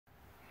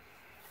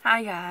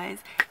Hi guys,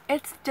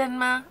 it's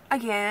Denma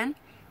again.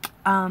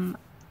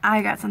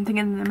 I got something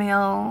in the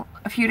mail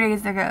a few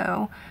days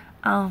ago.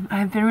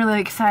 I've been really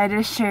excited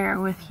to share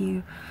with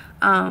you.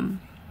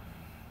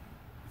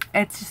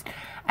 It's just,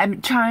 I've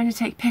been trying to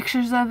take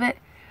pictures of it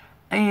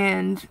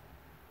and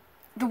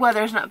the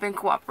weather's not been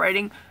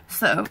cooperating.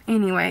 So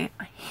anyway,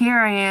 here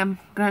I am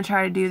gonna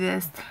try to do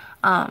this.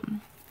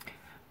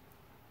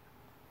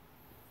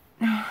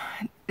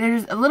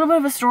 There's a little bit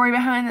of a story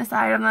behind this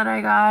item that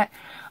I got.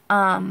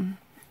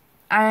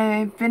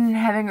 I've been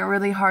having a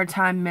really hard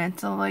time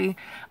mentally.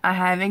 I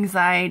have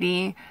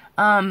anxiety,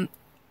 not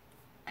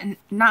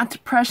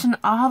depression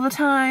all the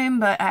time,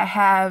 but I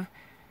have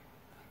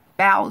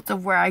bouts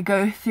of where I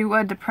go through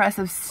a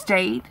depressive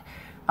state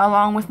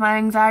along with my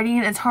anxiety,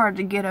 and it's hard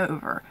to get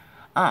over.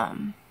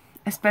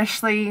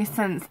 Especially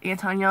since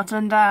Anton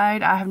Yelchin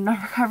died, I have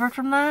not recovered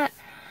from that.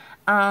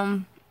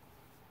 And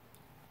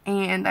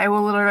I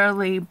will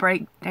literally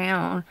break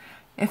down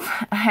if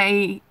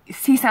I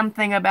see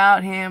something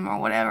about him or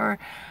whatever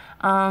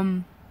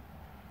that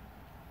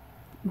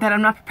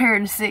I'm not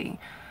prepared to see.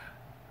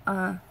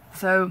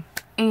 So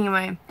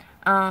anyway,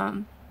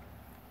 I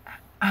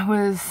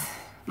was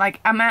like,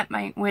 I'm at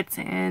my wit's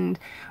end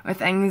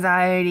with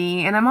anxiety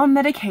and I'm on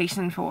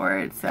medication for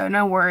it, so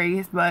no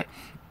worries. But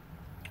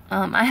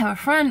I have a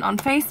friend on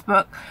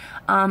Facebook,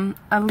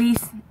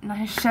 Alisse,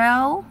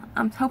 Nychelle,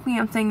 I'm hoping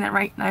I'm saying that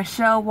right,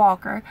 Nychelle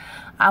Walker.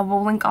 I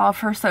will link all of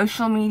her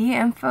social media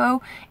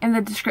info in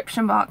the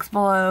description box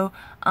below.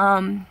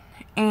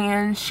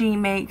 And she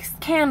makes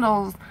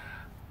candles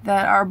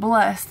that are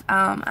blessed.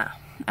 I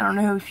don't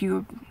know if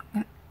you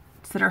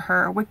consider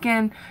her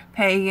Wiccan,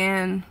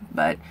 pagan,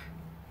 but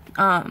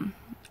I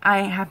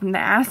happened to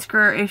ask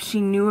her if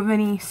she knew of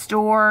any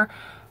store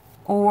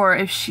or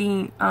if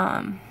she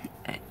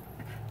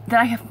that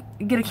I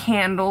could get a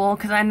candle,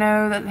 because I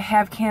know that they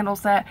have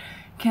candles that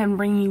can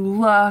bring you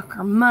luck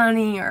or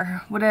money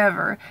or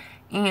whatever.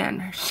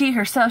 And she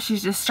herself,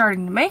 she's just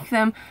starting to make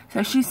them,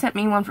 so she sent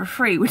me one for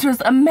free, which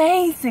was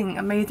amazing,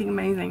 amazing,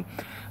 amazing.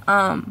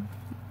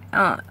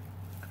 The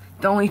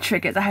only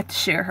trick is I had to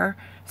share her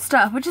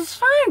stuff, which is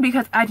fine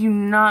because I do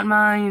not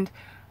mind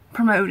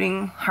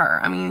promoting her.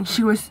 I mean,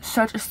 she was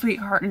such a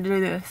sweetheart to do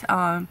this.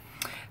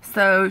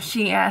 So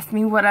she asked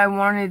me what I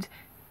wanted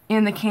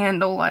in the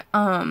candle.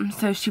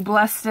 So she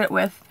blessed it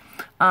with,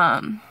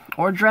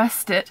 or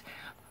dressed it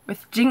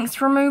with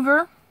jinx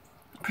remover,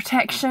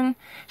 protection.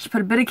 She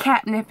put a bit of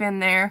catnip in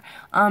there,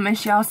 and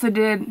she also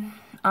did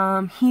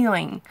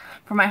healing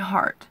for my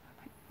heart.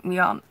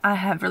 I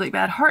have really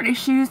bad heart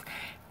issues,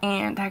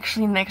 and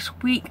actually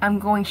next week I'm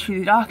going to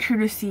the doctor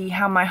to see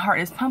how my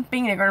heart is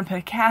pumping. They're going to put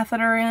a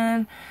catheter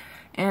in,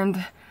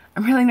 and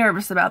I'm really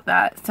nervous about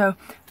that. So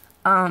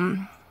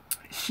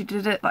she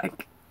did it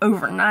like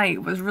overnight.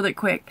 It was really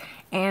quick,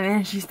 and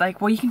then she's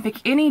like, well, you can pick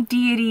any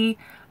deity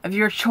of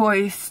your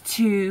choice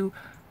to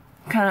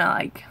kind of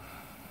like,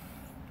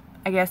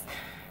 I guess,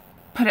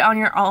 put it on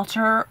your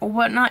altar or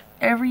whatnot,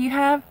 ever you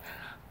have.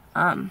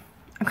 I'm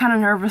kind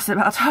of nervous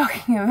about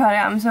talking about it.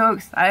 I'm so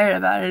excited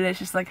about it. It's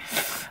just like,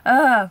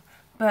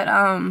 but,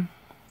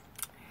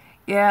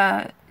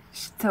 yeah,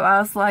 so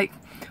I was like,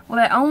 well,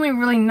 I only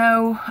really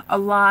know a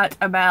lot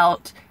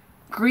about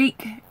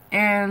Greek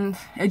and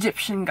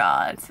Egyptian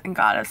gods and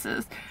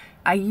goddesses.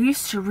 I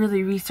used to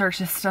really research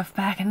this stuff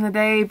back in the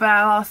day, but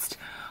I lost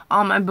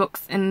all my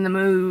books in the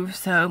move,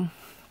 so,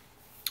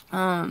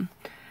 I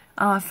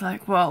was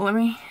like, well, let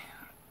me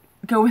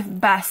go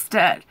with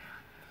Bastet.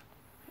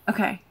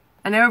 Okay,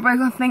 I know everybody's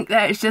gonna think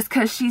that it's just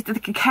because she's the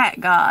cat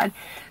god.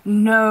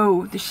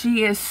 No,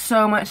 she is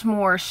so much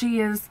more. She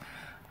is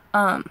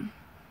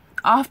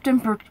often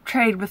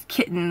portrayed with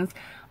kittens.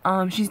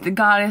 She's the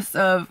goddess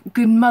of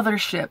good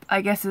mothership,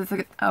 I guess is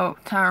a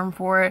term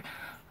for it.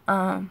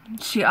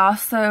 She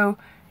also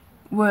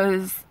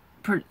was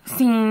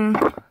seen.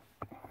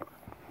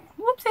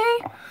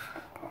 Whoopsie.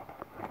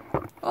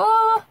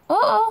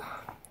 Oh.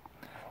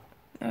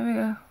 There we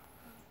go.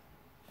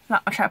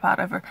 Not my tripod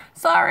over.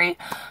 Sorry.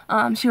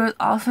 She was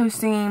also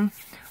seen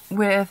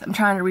with, I'm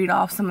trying to read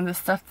off some of the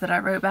stuff that I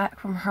wrote back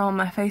from her on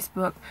my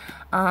Facebook,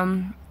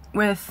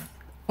 with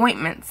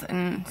ointments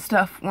and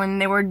stuff when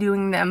they were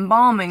doing the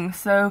embalming.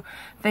 So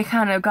they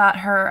kind of got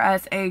her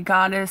as a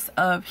goddess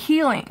of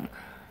healing.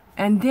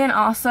 And then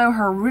also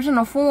her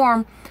original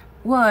form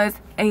was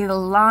a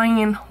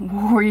lion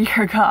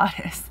warrior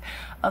goddess.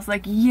 I was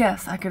like,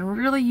 yes, I can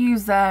really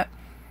use that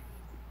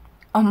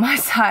on my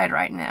side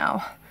right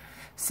now.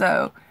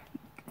 So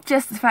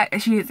just the fact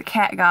that she is a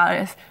cat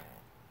goddess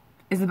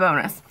is a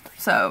bonus.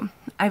 So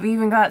I've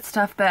even got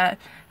stuff that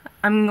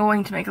I'm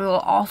going to make a little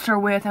altar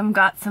with. I've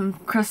got some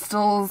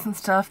crystals and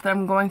stuff that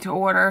I'm going to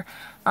order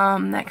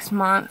next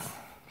month.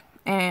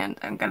 And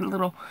I've got a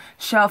little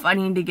shelf I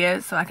need to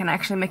get so I can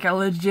actually make a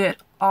legit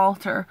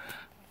altar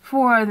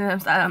for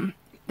them.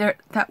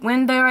 That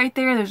window right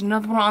there, there's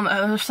another one on the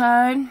other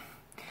side.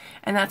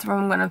 And that's where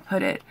I'm going to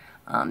put it.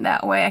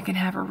 That way I can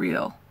have a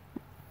real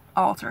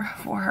altar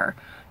for her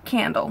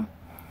candle.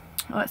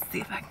 Let's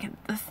see if I can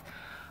get this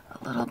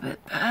a little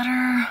bit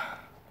better.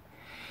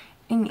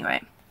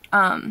 Anyway,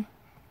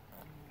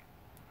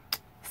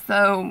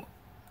 So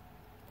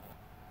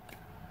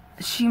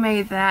she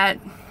made that,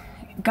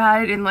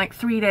 got it in like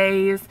 3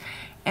 days,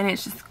 and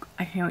it's just,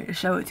 I can't wait to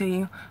show it to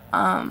you.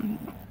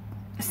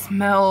 It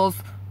smells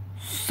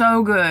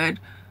so good.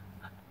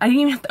 I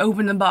didn't even have to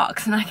open the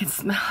box and I can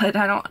smell it.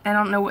 I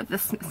don't know what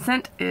this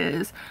scent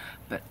is,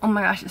 but oh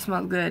my gosh, it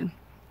smells good.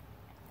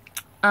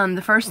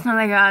 The first time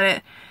I got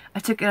it, I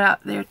took it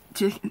out there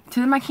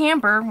to my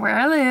camper where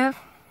I live.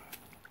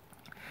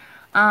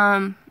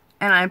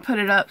 And I put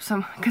it up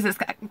because it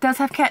does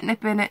have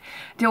catnip in it.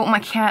 Didn't want my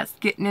cats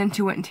getting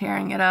into it and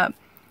tearing it up.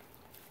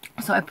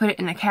 So I put it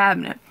in a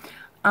cabinet.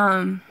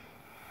 And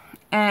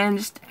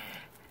just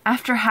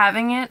after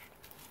having it,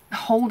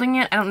 holding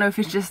it, I don't know if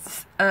it's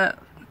just a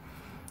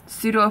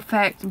pseudo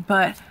effect,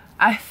 but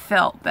I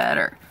felt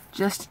better.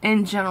 Just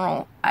in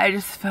general, I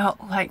just felt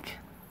like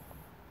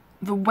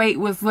the weight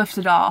was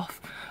lifted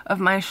off of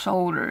my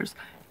shoulders.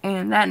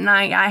 And that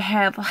night I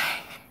had like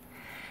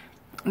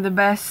the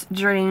best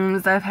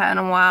dreams I've had in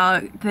a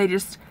while. They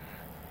just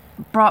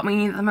brought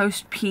me the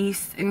most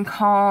peace and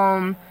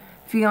calm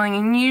feeling.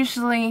 And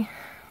usually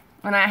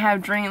when I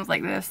have dreams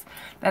like this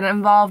that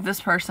involve this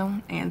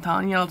person,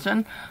 Anton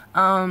Yelchin,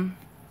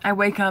 I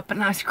wake up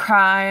and I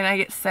cry and I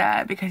get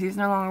sad because he's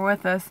no longer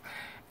with us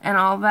and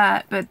all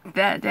that. But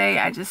that day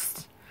I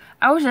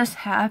was just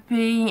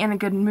happy, in a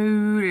good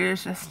mood. It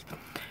was just,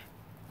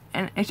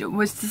 and it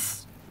was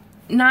just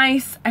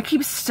nice. I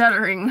keep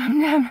stuttering.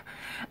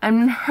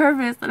 I'm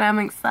nervous and I'm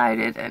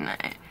excited, and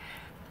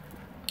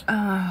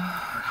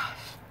oh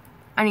gosh,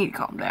 I need to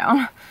calm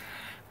down.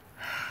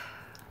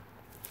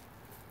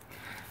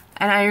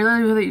 And I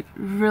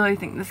really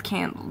think this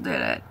candle did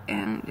it,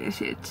 and it's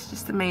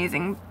just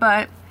amazing.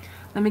 But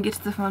let me get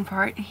to the fun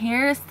part.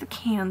 Here's the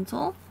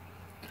candle.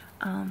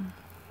 It's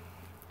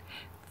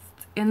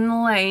in the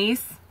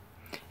lace,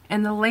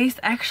 and the lace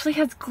actually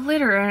has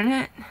glitter in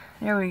it.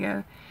 There we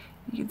go.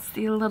 You can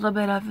see a little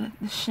bit of it,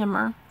 the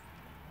shimmer.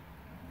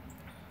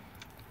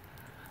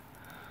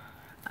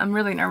 I'm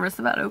really nervous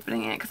about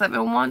opening it because I've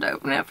been wanting to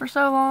open it for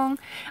so long.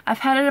 I've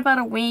had it about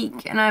a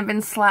week and I've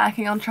been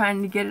slacking on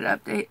trying to get it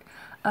up there,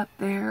 but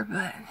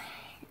there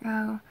you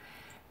go.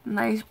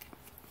 Nice,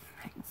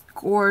 it's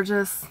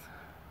gorgeous.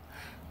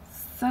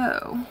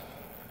 So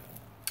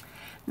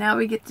now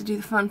we get to do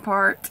the fun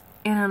part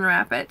and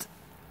unwrap it.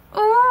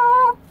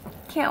 Oh,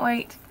 can't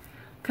wait,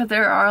 because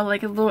there are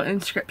like little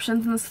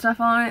inscriptions and stuff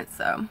on it.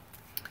 So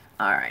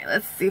alright,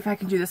 let's see if I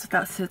can do this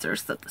without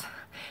scissors.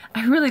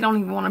 I really don't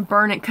even want to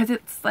burn it because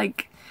it's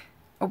like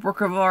a work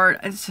of art.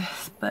 It's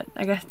just, but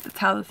I guess that's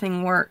how the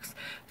thing works.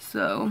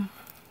 So,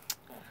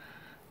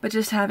 but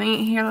just having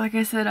it here, like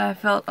I said, I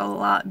felt a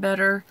lot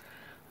better,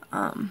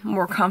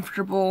 more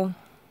comfortable.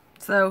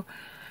 So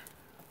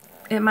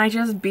it might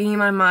just be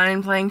my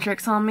mind playing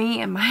tricks on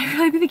me. It might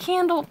really be the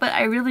candle, but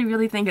I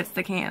really think it's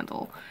the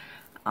candle.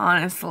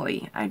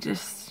 Honestly,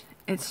 it's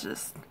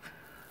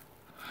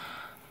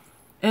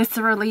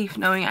a relief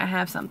knowing I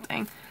have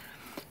something.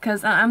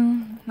 Because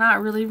I'm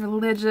not really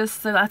religious,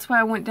 so that's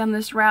why I went down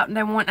this route, and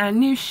I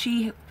knew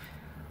she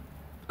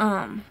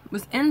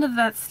was into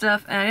that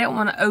stuff, and I didn't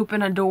want to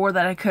open a door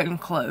that I couldn't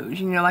close.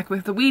 You know, like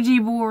with the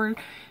Ouija board,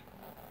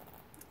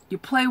 you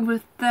play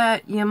with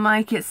that, you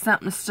might get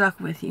something stuck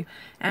with you,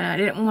 and I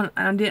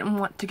didn't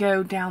want to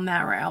go down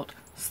that route.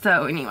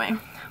 So anyway,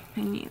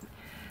 let's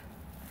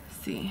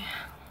see.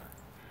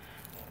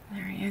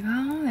 There you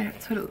go.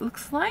 That's what it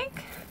looks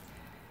like.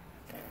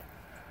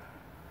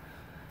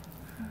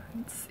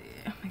 Let's see.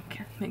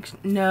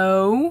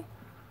 No.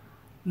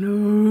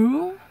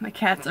 My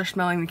cats are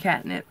smelling the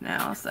catnip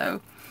now, so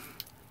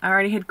I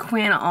already had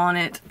Quinn on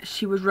it.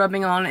 She was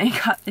rubbing on it and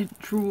got the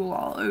drool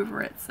all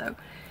over it. So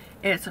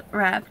it's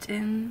wrapped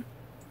in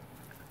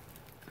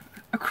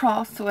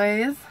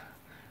crossways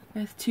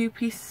with 2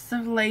 pieces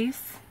of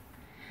lace.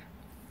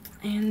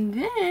 And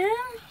then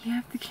you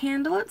have the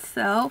candle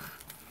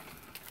itself.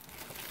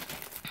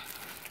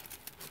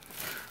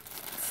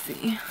 Let's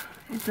see.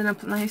 It's in a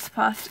nice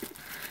plastic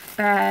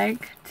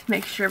bag to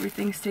make sure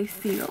everything stays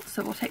sealed.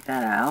 So we'll take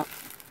that out.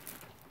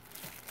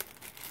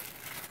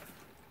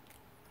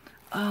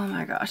 Oh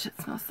my gosh, it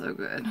smells so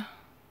good.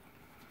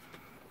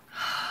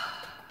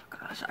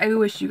 Gosh, I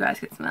wish you guys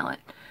could smell it.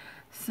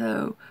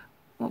 So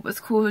what was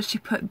cool is she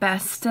put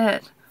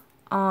Bastet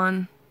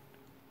on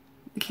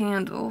the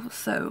candle.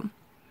 So,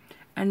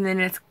 and then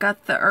it's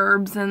got the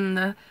herbs and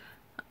the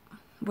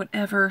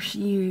whatever she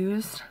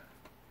used.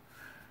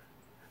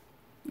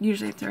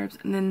 Usually it's herbs,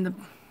 and then the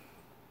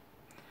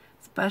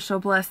special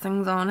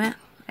blessings on it.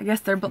 I guess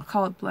they're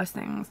called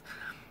blessings.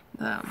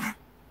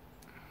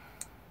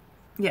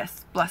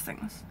 Yes,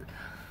 blessings.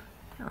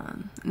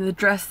 And the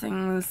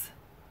dressings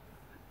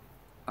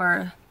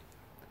are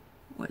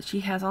what she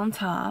has on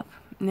top.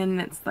 And then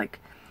it's like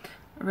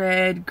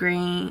red,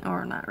 green,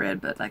 or not red,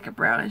 but like a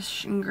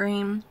brownish and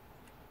green.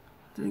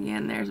 So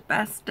again, there's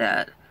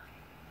Bastet.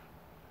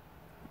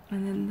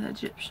 And then the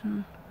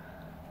Egyptian.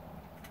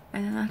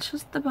 And then that's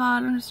just the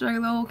bottom, just a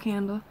regular old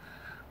candle.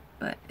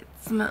 But it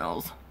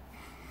smells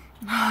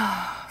so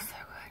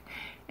good.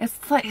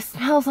 It's like, it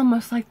smells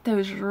almost like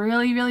those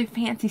really, really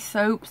fancy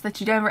soaps that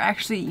you never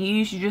actually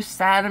use. You just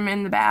sat them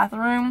in the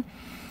bathroom.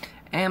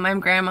 And my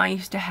grandma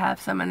used to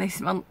have some, and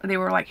they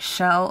were like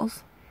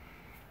shells.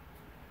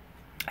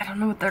 I don't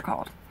know what they're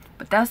called,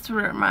 but that's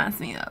what it reminds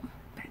me of.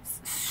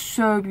 It's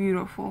so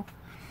beautiful.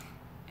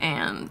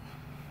 And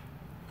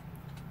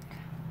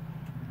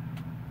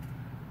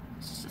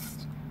it's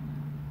just,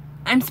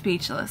 I'm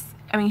speechless.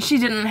 I mean, she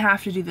didn't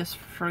have to do this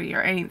for free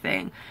or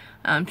anything.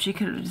 She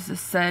could have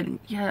just said,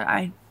 yeah,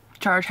 I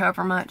charge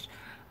however much,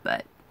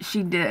 but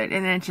she did,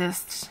 and it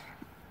just,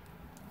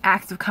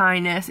 acts of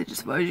kindness, it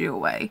just blows you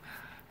away.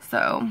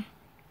 So,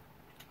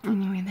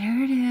 anyway,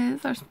 there it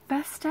is. There's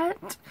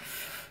Bastet.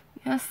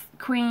 Yes,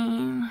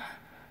 queen.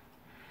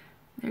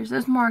 There's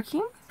those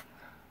markings.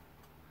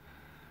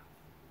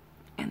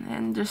 And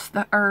then just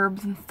the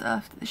herbs and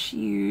stuff that she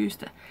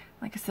used.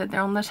 Like I said,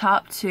 they're on the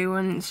top too,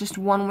 and it's just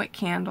one wick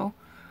candle.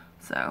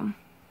 So,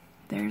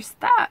 there's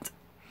that.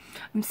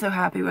 I'm so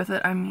happy with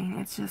it. I mean,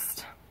 it's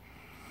just,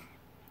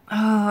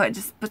 oh, it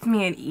just puts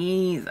me at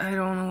ease. I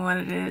don't know what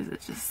it is.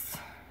 It just,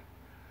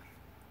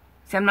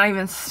 see, I'm not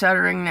even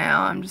stuttering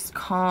now. I'm just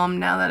calm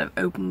now that I've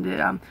opened it.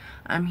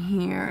 I'm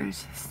here.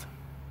 It's just,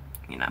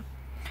 you know.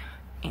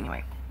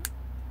 Anyway,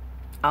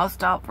 I'll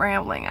stop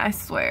rambling, I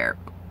swear.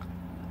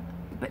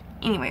 But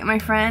anyway, my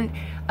friend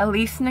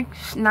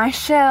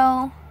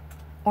Nychelle,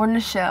 or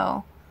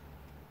Nychelle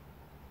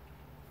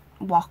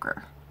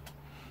Walker.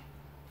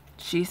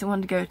 She's the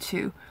one to go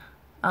to.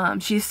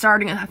 She's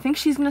starting, I think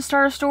she's going to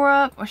start a store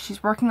up, or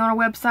she's working on a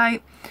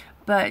website.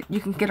 But you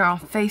can get her on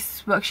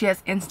Facebook. She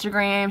has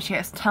Instagram. She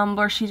has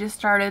Tumblr she just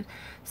started.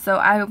 So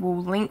I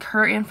will link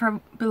her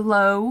info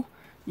below.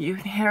 You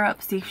can hit her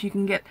up, see if you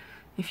can get,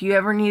 if you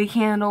ever need a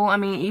candle. I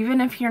mean,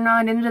 even if you're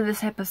not into this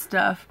type of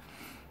stuff,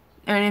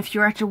 and if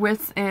you're at your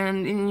wits'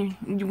 end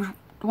and you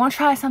want to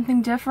try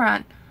something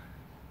different,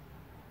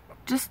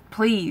 just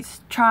please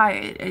try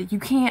it. You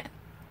can't,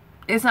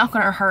 it's not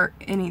going to hurt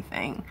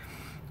anything.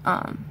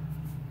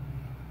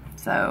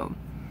 So,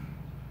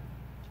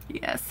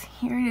 yes,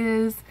 here it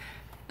is.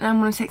 And I'm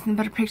going to take some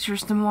better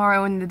pictures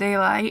tomorrow in the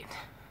daylight.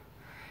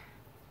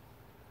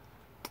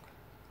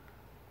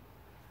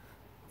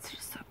 It's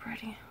just so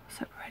pretty.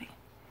 So pretty.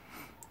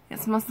 It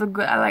smells so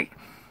good. I like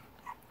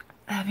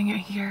having it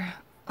here.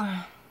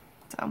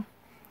 So,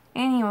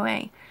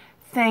 anyway,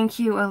 thank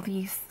you,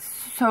 Alisse,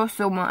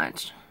 so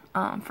much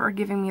for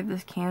giving me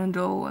this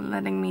candle and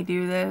letting me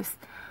do this.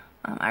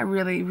 I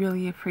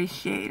really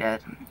appreciate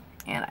it.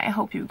 And I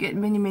hope you get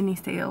many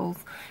sales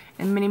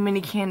and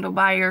many candle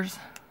buyers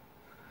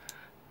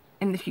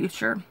in the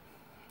future.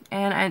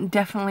 And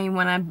definitely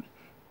when I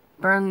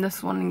burn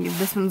this one and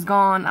this one's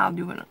gone,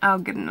 I'll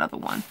get another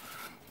one.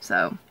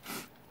 So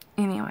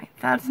anyway,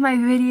 that's my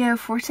video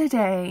for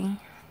today.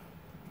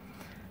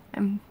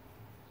 I'm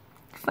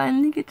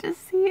finally get to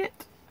see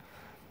it.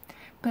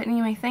 But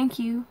anyway, thank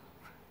you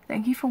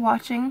for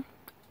watching.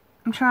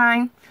 I'm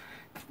trying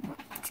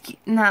to keep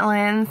in that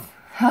lens.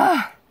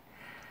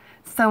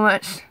 So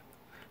much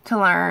to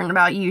learn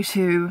about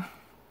YouTube.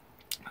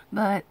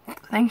 But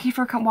thank you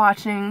for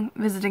watching,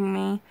 visiting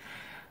me.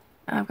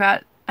 I've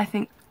got, I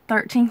think,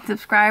 13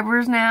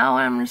 subscribers now,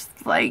 and I'm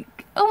just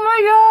like, oh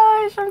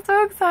my gosh, I'm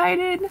so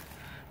excited.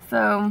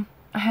 So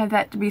I have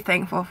that to be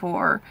thankful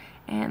for,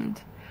 and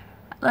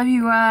I love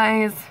you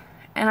guys,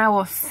 and I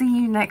will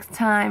see you next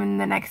time in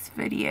the next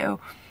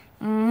video.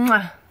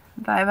 Mwah.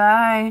 Bye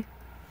bye.